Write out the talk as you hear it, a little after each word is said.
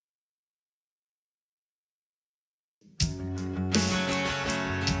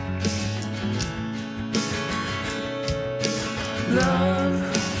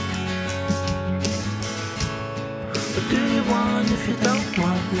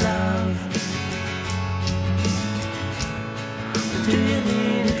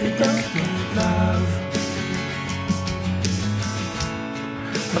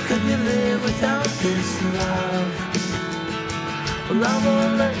could you live without this love? Well, I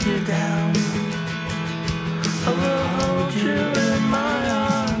won't let you down. I will hold you in my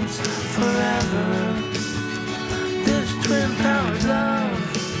arms forever. This twin-powered love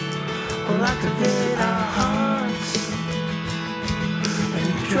will activate our hearts and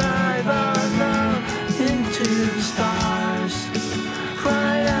drive our love into the stars,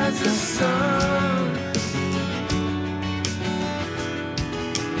 bright as the sun,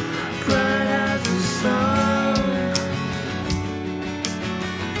 bright as the sun,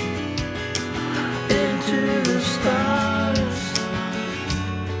 into the stars,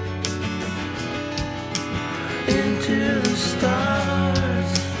 into the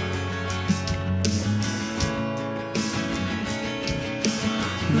stars.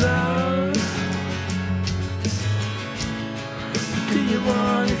 Love, what do you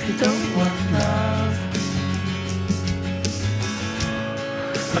want if you don't want love?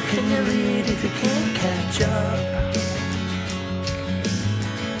 How can you lead if you can't catch up?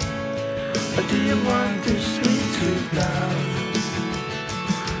 Or do you want this sweet, sweet love?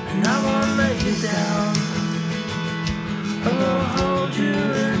 And I won't let you down. I will hold you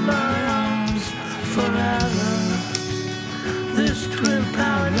in my arms forever. This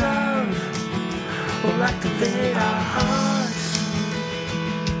twin-powered love will activate our hearts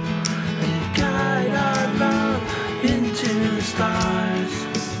and guide our love into the stars,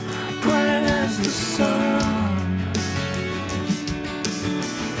 bright as the sun,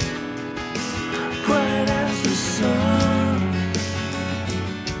 bright as the sun,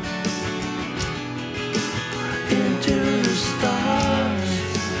 into the stars,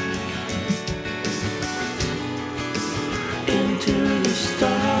 into the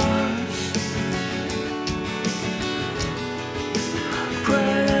stars,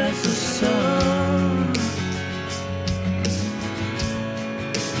 bright as the sun.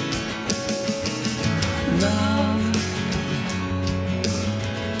 Love,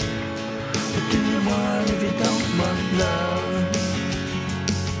 what do you want if you don't want love?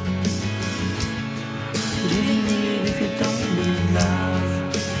 What do you need if you don't need love?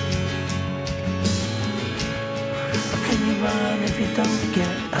 How can you run if you don't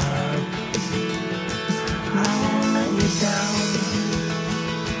get up? I won't let you down.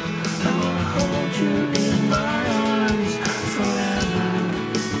 I will hold you in my arms forever.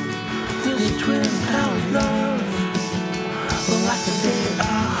 This twin-powered love will activate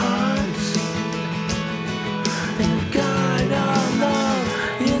our hearts and guide our love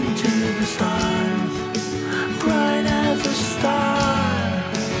into the stars, bright as a star,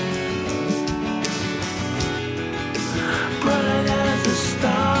 bright as a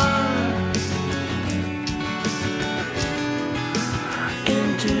star,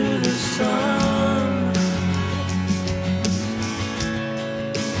 into the sun.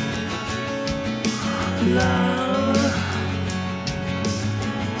 Love,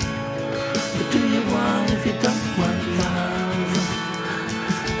 what do you want if you don't want love?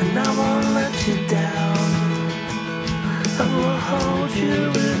 And I won't let you down. I will hold you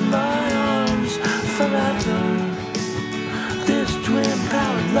in my arms forever. This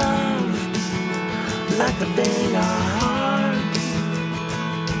twin-powered love will activate our hearts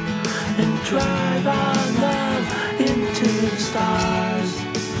and drive our love into the stars,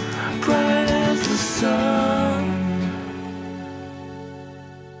 bright as the sun.